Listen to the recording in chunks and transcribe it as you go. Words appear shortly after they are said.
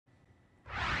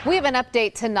We have an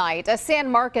update tonight. A San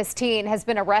Marcos teen has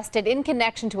been arrested in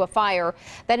connection to a fire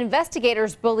that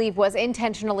investigators believe was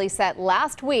intentionally set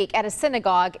last week at a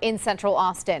synagogue in central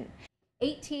Austin.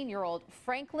 18-year-old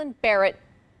Franklin Barrett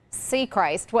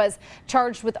Seachrist was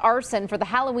charged with arson for the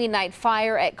Halloween night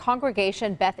fire at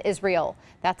Congregation Beth Israel.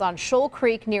 That's on Shoal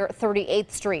Creek near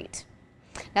 38th Street.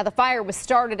 Now, the fire was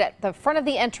started at the front of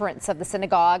the entrance of the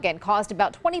synagogue and caused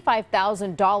about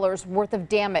 $25,000 worth of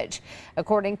damage.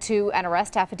 According to an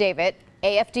arrest affidavit,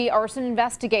 AFD arson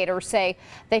investigators say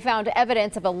they found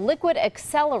evidence of a liquid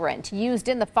accelerant used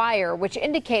in the fire, which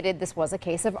indicated this was a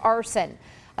case of arson.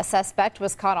 A suspect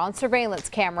was caught on surveillance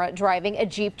camera driving a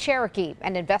Jeep Cherokee,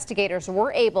 and investigators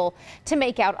were able to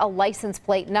make out a license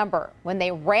plate number. When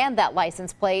they ran that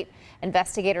license plate,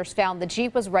 investigators found the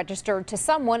Jeep was registered to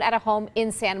someone at a home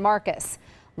in San Marcos.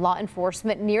 Law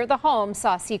enforcement near the home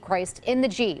saw Seachrist in the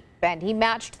Jeep, and he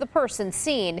matched the person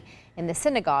seen in the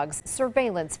synagogue's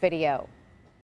surveillance video.